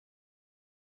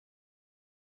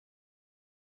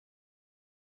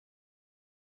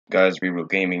Guys, Reboot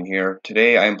Gaming here.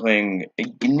 Today I am playing a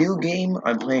new game.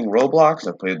 I'm playing Roblox.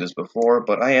 I've played this before,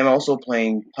 but I am also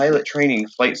playing Pilot Training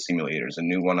Flight Simulators, a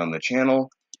new one on the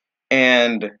channel.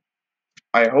 And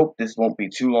I hope this won't be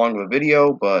too long of a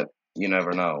video, but you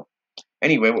never know.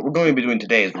 Anyway, what we're going to be doing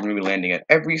today is we're going to be landing at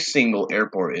every single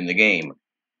airport in the game.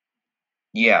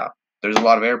 Yeah, there's a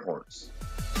lot of airports.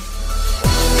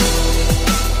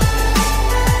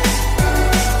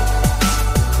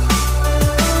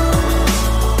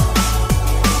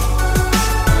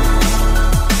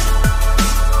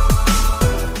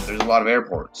 A lot of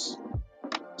airports.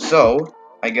 So,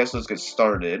 I guess let's get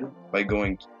started by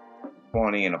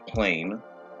spawning in a plane.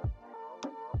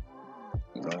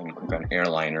 Go ahead and click on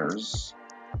airliners.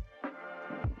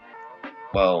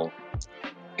 Well,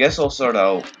 guess I'll start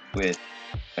out with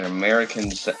an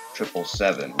American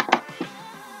 777.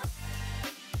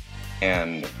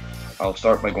 And I'll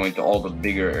start by going to all the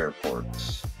bigger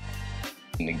airports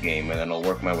in the game, and then I'll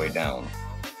work my way down.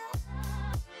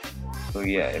 So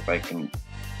yeah, if I can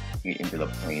get into the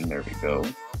plane, there we go.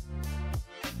 So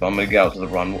I'm gonna get out to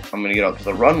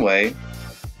the runway,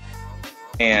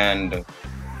 and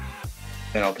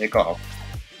then I'll take off.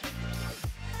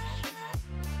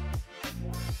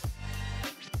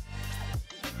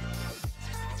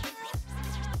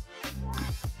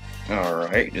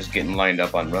 Alright, just getting lined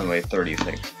up on runway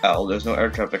 36L. There's no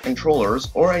air traffic controllers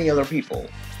or any other people,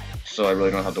 so I really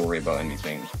don't have to worry about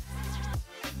anything.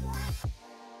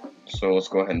 So let's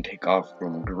go ahead and take off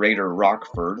from Greater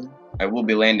Rockford. I will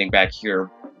be landing back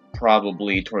here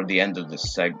probably toward the end of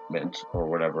this segment or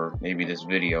whatever. Maybe this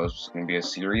video is going to be a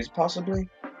series, possibly?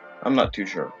 I'm not too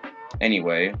sure.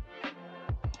 Anyway,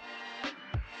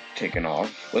 taking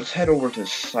off. Let's head over to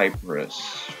Cyprus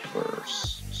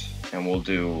first, and we'll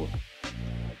do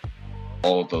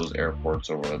all of those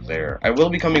airports over there. I will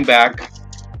be coming back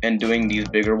and doing these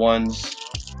bigger ones.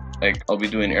 Like, I'll be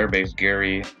doing Airbase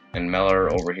Gary and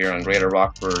Meller over here on Greater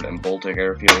Rockford and Baltic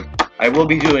Airfield. I will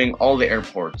be doing all the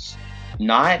airports,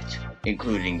 not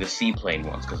including the seaplane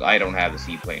ones, because I don't have the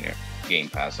seaplane game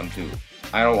pass.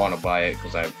 I don't want to buy it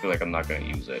because I feel like I'm not going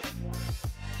to use it.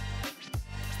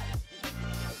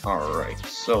 Alright,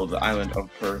 so the island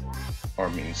of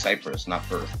Cyprus, not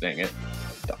Perth, dang it.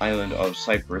 The island of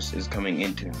Cyprus is coming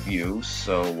into view,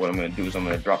 so what I'm going to do is I'm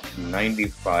going to drop to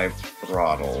 95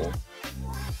 throttle.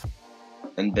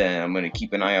 And then I'm going to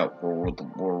keep an eye out for the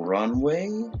runway.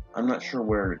 I'm not sure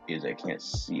where it is. I can't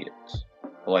see it.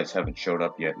 The lights haven't showed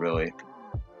up yet, really.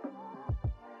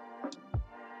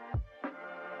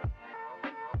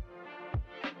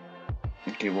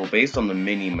 Okay, well, based on the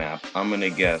mini-map, I'm going to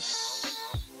guess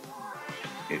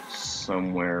it's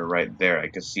somewhere right there. I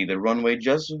can see the runway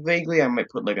just vaguely. I might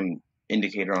put like an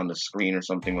indicator on the screen or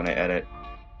something when I edit.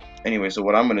 Anyway, so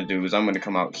what I'm going to do is I'm going to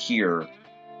come out here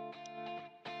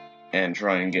and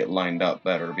try and get lined up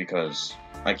better, because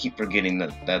I keep forgetting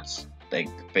that that's like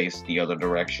face the other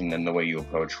direction than the way you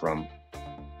approach from.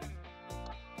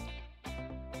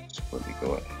 So let me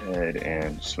go ahead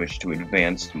and switch to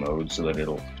advanced mode so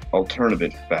that I'll turn a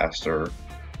bit faster.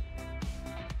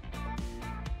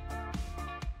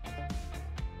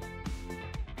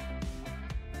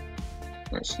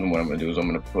 Alright, so what I'm going to do is I'm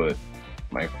going to put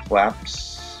my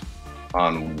flaps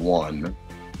on 1.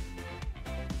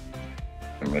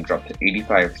 I'm going to drop to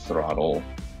 85 throttle.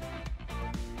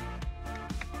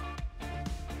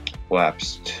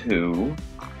 Flaps 2.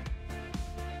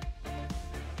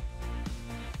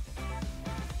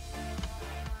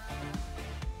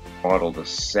 Throttle to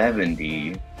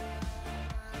 70. And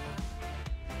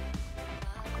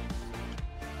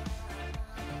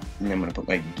then I'm going to put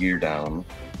my gear down.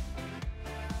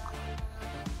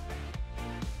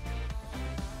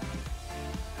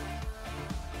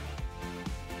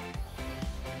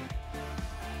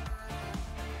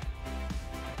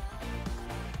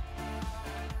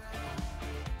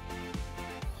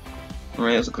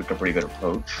 Alright, this looks like a pretty good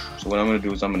approach. So what I'm going to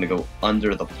do is I'm going to go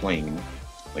under the plane,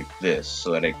 like this,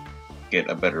 so that I get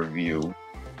a better view.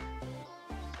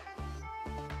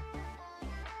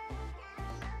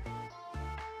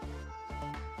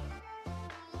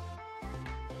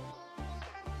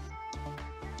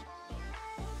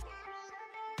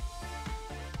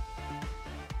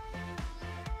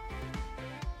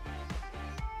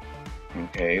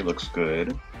 Okay, looks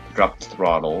good. Drop the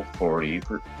throttle, 40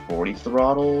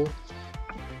 throttle.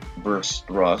 Burst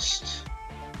thrust.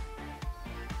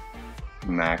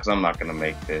 Max, I'm not gonna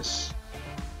make this.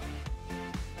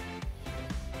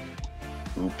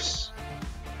 Oops.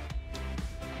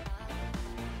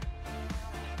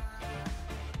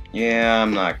 Yeah,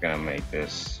 I'm not gonna make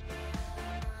this.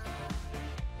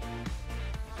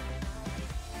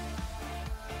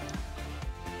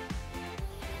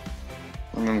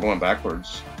 I'm going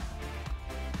backwards.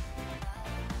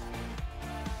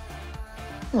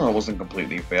 Oh, it wasn't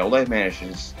completely failed. I managed to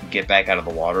just get back out of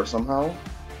the water somehow.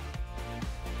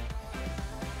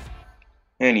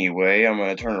 Anyway, I'm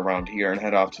gonna turn around here and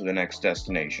head off to the next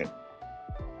destination.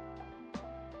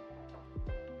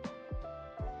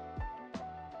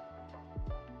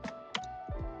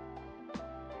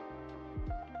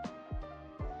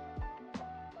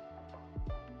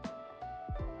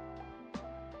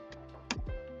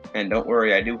 And don't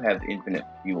worry, I do have infinite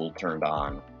fuel turned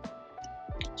on.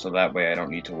 So that way I don't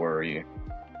need to worry,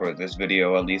 for this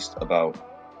video at least, about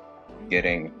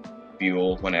getting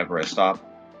fuel whenever I stop,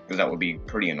 because that would be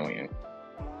pretty annoying.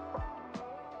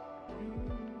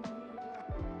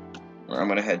 I'm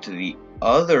gonna head to the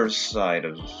other side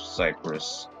of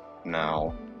Cyprus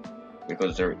now,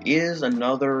 because there is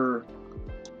another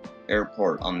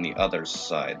airport on the other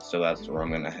side, so that's where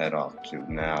I'm gonna head off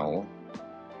to now.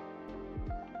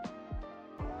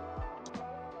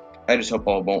 I just hope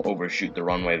I won't overshoot the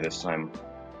runway this time.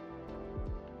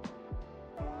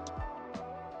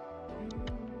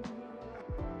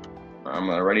 I'm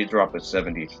already drop at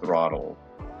 70 throttle.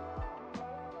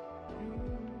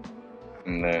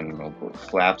 And then I'll put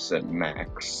flaps at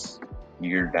max,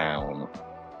 gear down,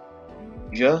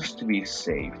 just to be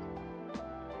safe.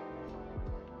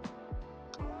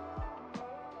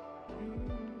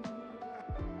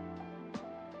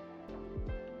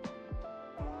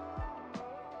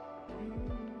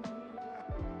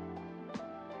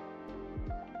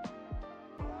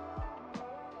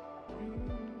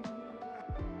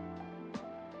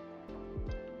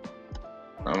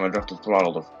 I'm gonna drop the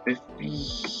throttle to 50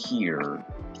 here.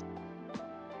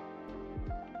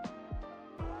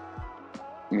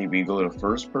 Maybe go to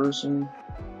first person.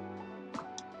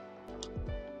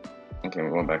 Okay,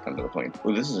 we're going back onto the plane.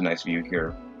 Oh, this is a nice view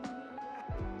here.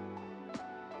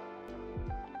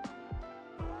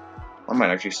 I might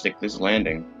actually stick this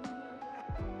landing.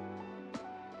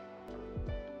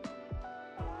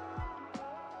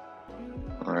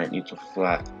 Alright, need to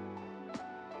flat,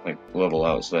 like, level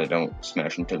out so that I don't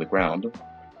smash into the ground.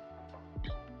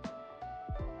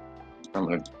 I'm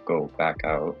gonna go back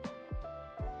out.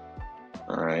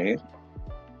 Alright.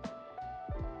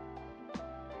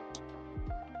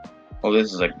 Oh,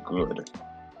 this is like good.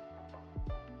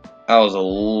 I was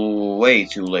way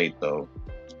too late though.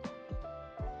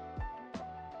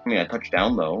 I mean, I touched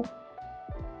down though.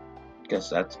 Guess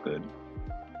that's good.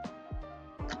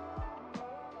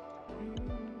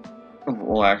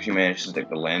 We'll actually manage to stick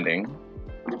the landing.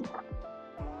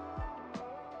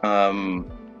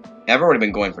 I've already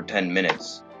been going for 10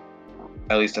 minutes.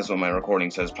 At least that's what my recording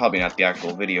says, probably not the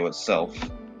actual video itself.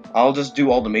 I'll just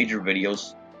do all the major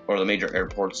videos, or the major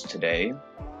airports today.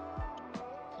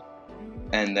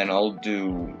 And then I'll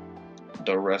do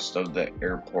the rest of the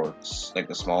airports, like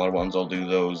the smaller ones, I'll do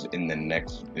those in the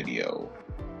next video.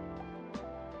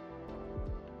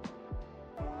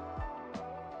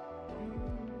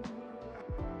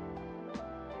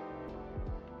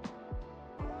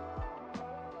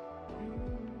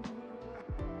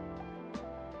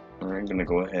 I'm gonna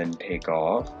go ahead and take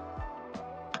off.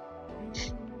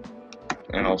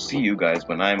 And I'll see you guys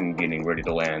when I'm getting ready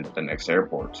to land at the next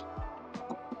airport.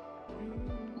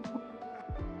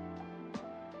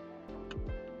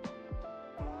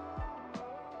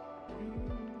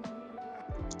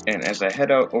 And as I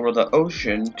head out over the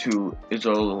ocean to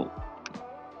Izolirani,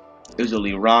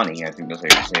 I think that's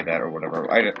how you say that or whatever.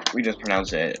 We just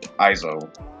pronounce it Izo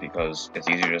because it's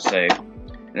easier to say.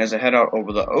 And as I head out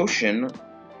over the ocean,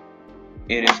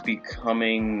 it is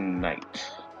becoming night.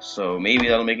 So maybe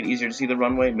that'll make it easier to see the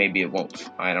runway, maybe it won't.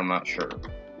 I'm not sure.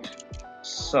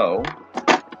 So,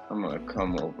 I'm gonna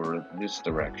come over this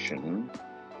direction.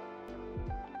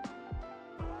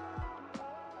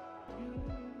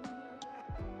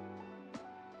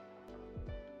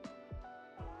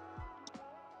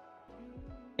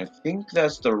 I think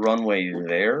that's the runway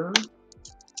there.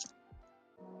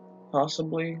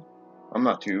 Possibly. I'm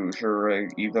not too sure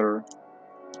either.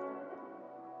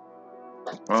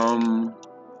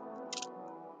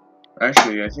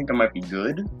 Actually, I think I might be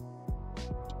good.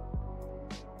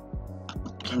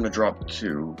 I'm gonna drop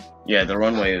 2. Yeah, the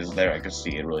runway is there. I can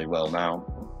see it really well now.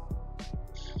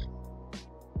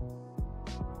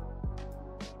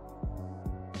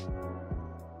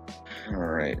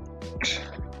 Alright.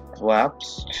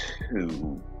 Flaps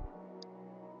 2.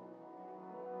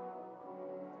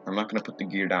 I'm not gonna put the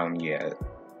gear down yet.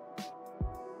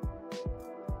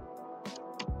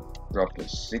 Drop to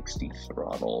 60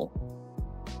 throttle.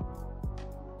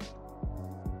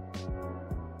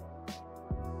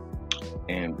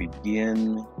 And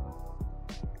begin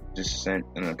descent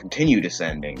and then continue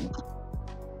descending.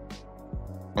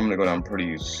 I'm gonna go down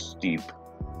pretty steep.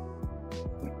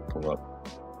 Pull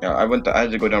up. Yeah, I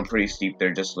had to go down pretty steep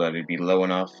there just so that it'd be low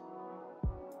enough.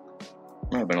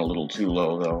 Might have been a little too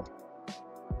low though.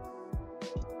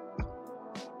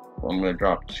 So I'm gonna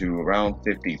drop to around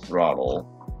 50 throttle.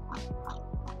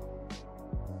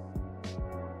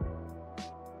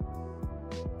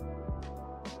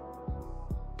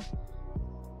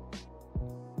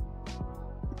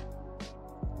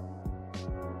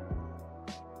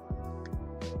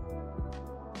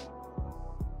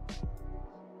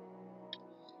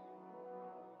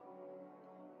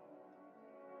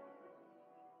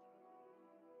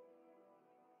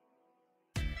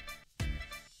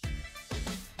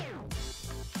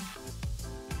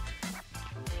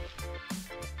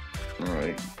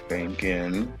 Alright, bank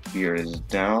in. Gear is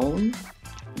down.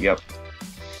 Yep.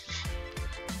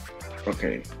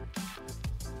 Okay.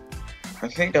 I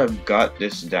think I've got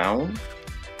this down.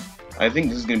 I think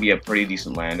this is going to be a pretty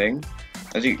decent landing.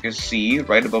 As you can see,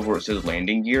 right above where it says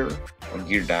landing gear, or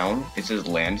gear down, it says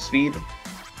land speed.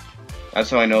 That's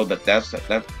how I know that's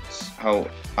how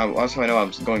I know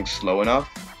I'm going slow enough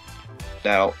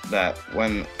that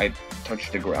when I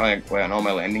touch the ground, when all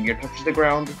my landing gear touches the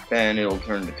ground, then it'll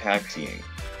turn to taxiing.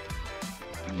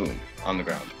 Boom, on the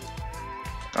ground.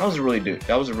 That was a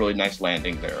really nice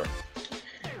landing there.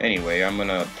 Anyway, I'm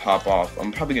gonna pop off.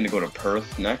 I'm probably gonna go to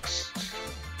Perth next.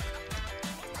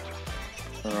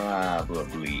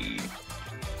 Probably.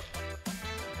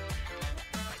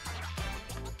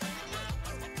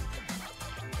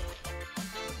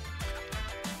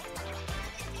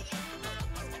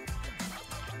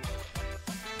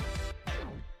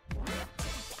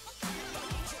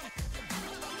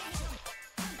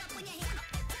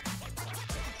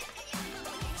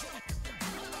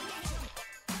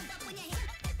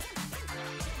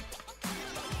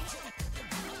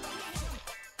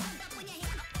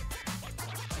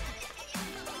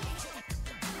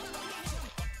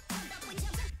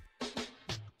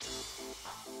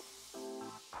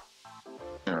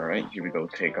 Alright, here we go,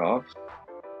 take off.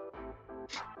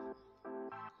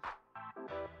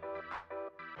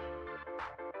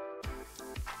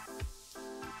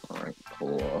 Alright,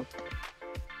 pull up.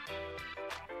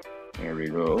 There we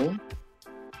go.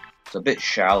 It's a bit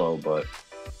shallow, but...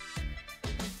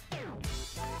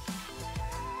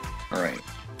 Alright,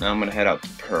 now I'm gonna head out to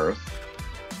Perth.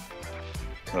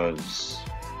 Because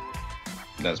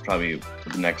that's probably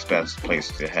the next best place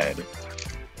to head.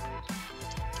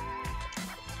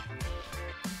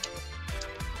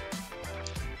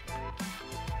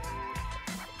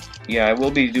 Yeah, I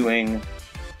will be doing,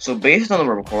 so based on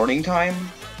the recording time,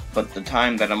 but the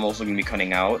time that I'm also going to be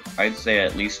cutting out, I'd say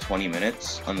at least 20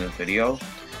 minutes on this video.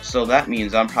 So that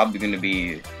means I'm probably going to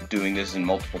be doing this in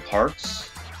multiple parts.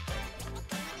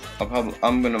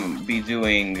 I'm going to be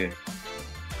doing,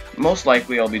 most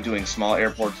likely I'll be doing small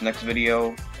airports next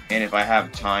video, and if I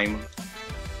have time,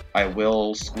 I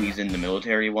will squeeze in the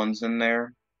military ones in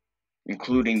there,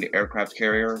 including the aircraft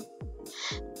carrier.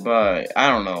 But I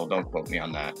don't know, don't quote me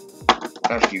on that.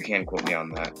 Actually, you can quote me on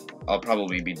that. I'll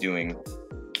probably be doing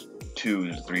 2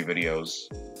 to 3 videos.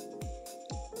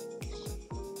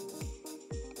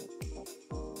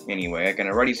 Anyway, I can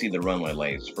already see the runway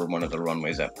lights for one of the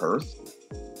runways at Perth.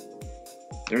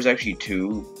 There's actually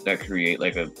 2 that create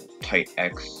like a tight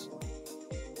X.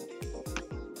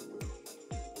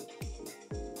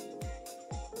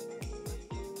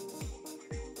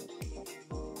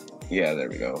 Yeah, there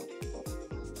we go.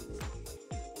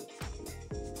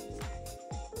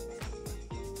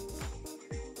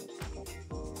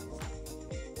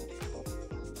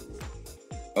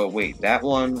 Oh wait, that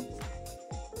one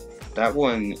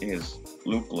is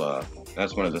Lukla.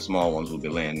 That's one of the small ones we'll be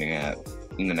landing at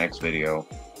in the next video.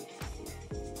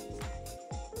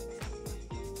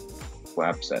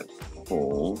 Flaps at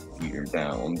full, gear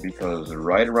down, because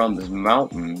right around this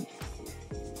mountain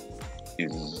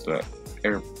is the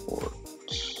airport.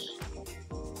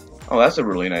 Oh, that's a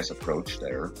really nice approach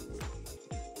there.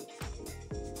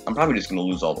 I'm probably just gonna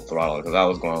lose all the throttle because I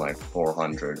was going like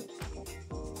 400.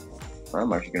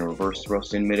 I'm actually going to reverse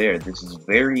thrust in midair. This is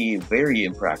very, very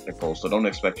impractical, so don't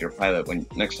expect your pilot, when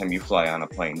next time you fly on a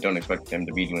plane, don't expect them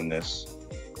to be doing this.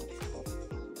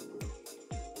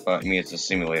 But I mean, it's a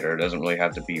simulator, it doesn't really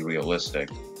have to be realistic.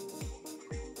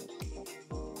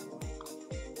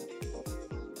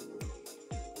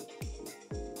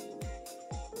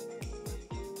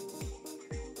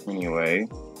 Anyway,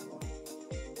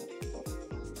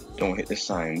 don't hit the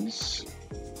signs.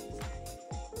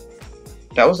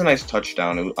 That was a nice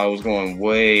touchdown. I was going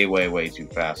way, way, way too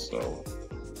fast, though.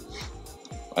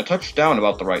 I touched down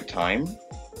about the right time,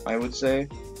 I would say.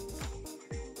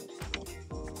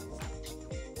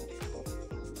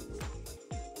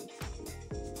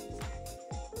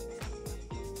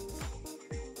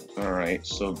 Alright,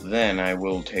 so then I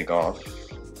will take off.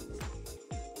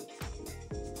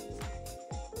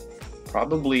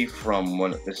 Probably from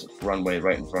this runway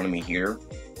right in front of me here.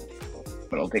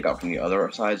 But I'll take off from the other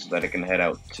side so that I can head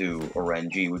out to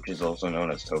Orenji, which is also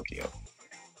known as Tokyo.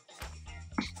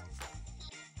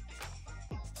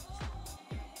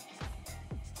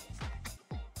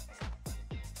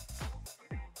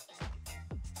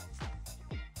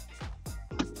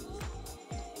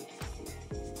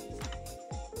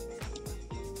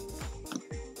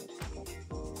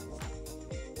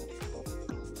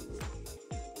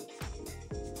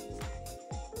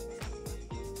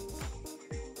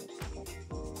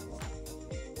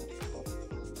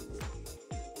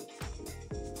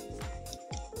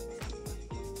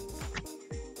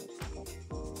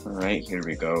 Alright, here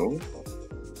we go.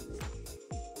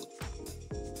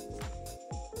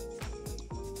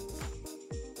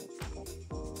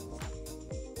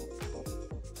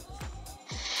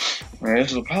 Alright,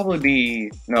 this will probably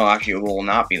be... No, actually, it will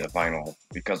not be the final,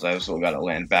 because I've still got to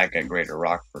land back at Greater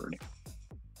Rockford.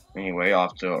 Anyway,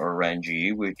 off to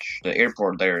Orenji, which the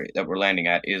airport there that we're landing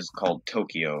at is called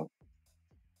Tokyo.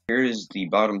 Here is the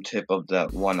bottom tip of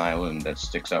that one island that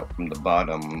sticks out from the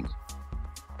bottom.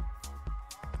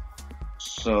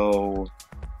 So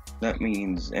that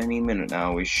means any minute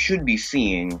now we should be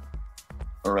seeing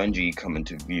Orenji come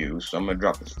into view. So I'm gonna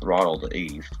drop the throttle to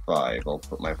 85. I'll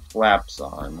put my flaps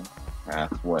on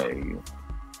halfway.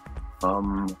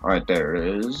 Alright, there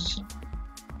it is.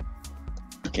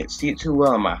 I can't see it too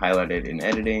well. I might highlight it in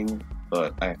editing,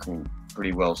 but I can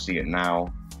pretty well see it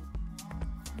now.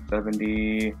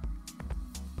 70.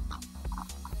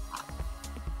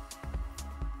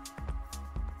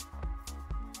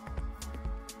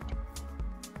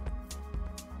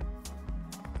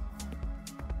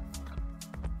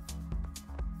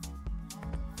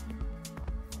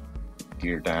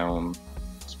 Gear down,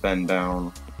 spin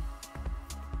down.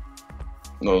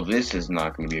 No, this is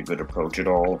not going to be a good approach at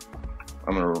all.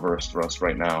 I'm going to reverse thrust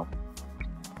right now.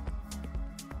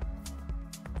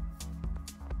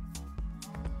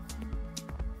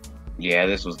 Yeah,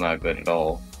 this was not good at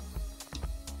all.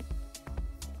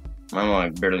 I'm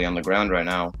like barely on the ground right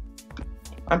now.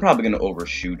 I'm probably going to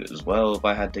overshoot it as well if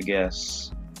I had to guess.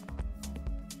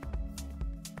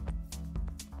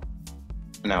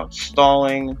 Now it's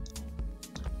stalling,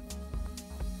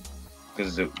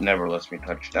 because it never lets me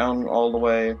touch down all the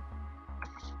way.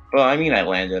 But I mean, I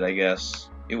landed, I guess.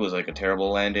 It was like a terrible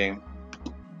landing,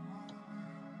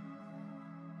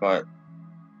 but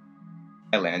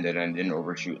I landed and didn't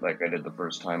overshoot like I did the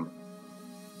first time.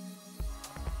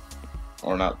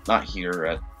 Or not here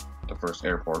at the first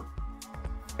airport.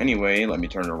 Anyway, let me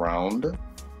turn around,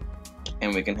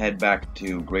 and we can head back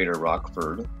to Greater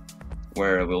Rockford,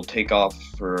 where we'll take off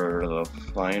for the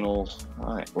final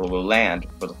time, or we'll land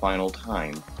for the final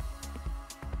time.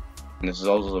 And this is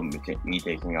also me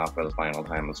taking off for the final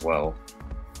time as well.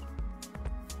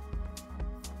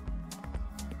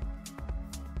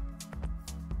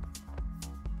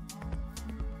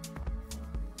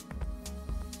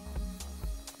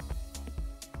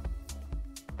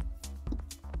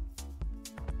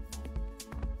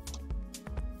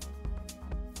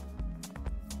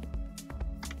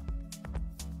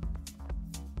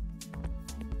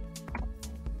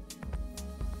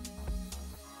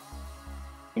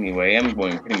 Anyway, I'm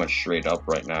going pretty much straight up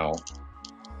right now.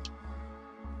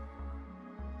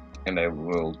 And I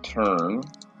will turn,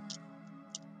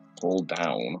 hold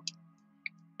down,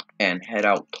 and head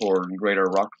out toward Greater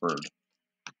Rockford.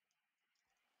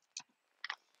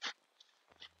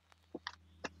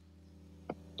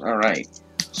 Alright,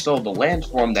 so the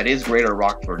landform that is Greater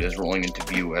Rockford is rolling into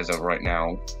view as of right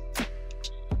now.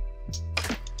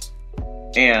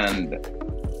 And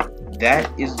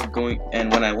that is going,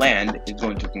 and when I land, it's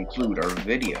going to conclude our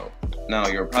video. Now,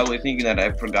 you're probably thinking that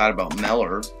I forgot about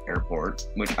Meller Airport,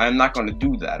 which I'm not going to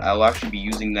do that. I'll actually be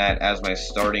using that as my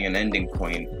starting and ending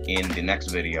point in the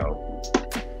next video.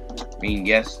 I mean,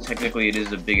 yes, technically it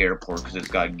is a big airport because it's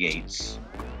got gates,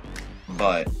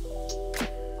 but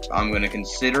I'm going to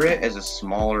consider it as a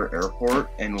smaller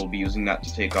airport, and we'll be using that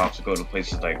to take off to go to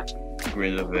places like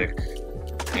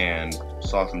Grindavik and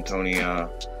South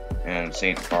Antonia and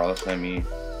St. Bartholomew.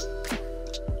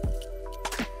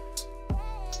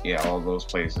 Yeah, all those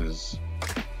places.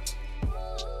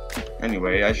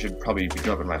 Anyway, I should probably be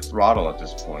dropping my throttle at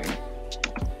this point.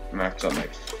 Max out my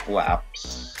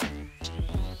flaps.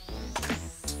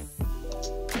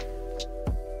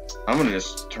 I'm gonna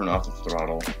just turn off the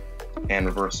throttle. and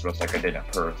reverse thrust like I did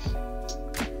at Perth.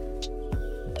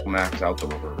 Max out the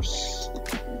reverse.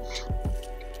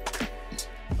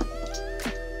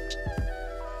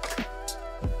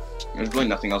 There's really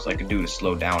nothing else I can do to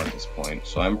slow down at this point,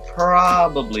 so I'm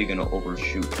probably gonna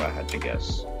overshoot if I had to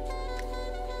guess.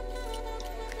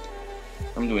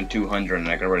 I'm doing 200 and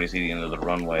I can already see the end of the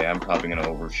runway. I'm probably gonna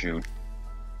overshoot.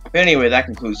 But anyway, that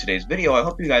concludes today's video. I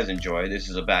hope you guys enjoyed. This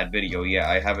is a bad video. Yeah,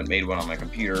 I haven't made one on my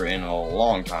computer in a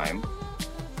long time.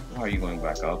 Why are you going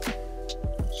back up?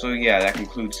 So yeah, that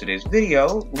concludes today's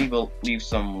video. Leave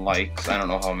some likes. I don't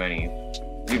know how many.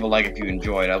 Leave a like if you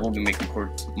enjoyed. I will be making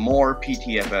more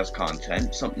PTFS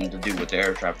content, something to do with the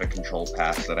air traffic control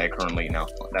pass that I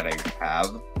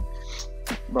have.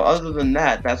 But other than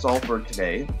that, that's all for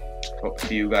today. Hope to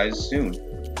see you guys soon.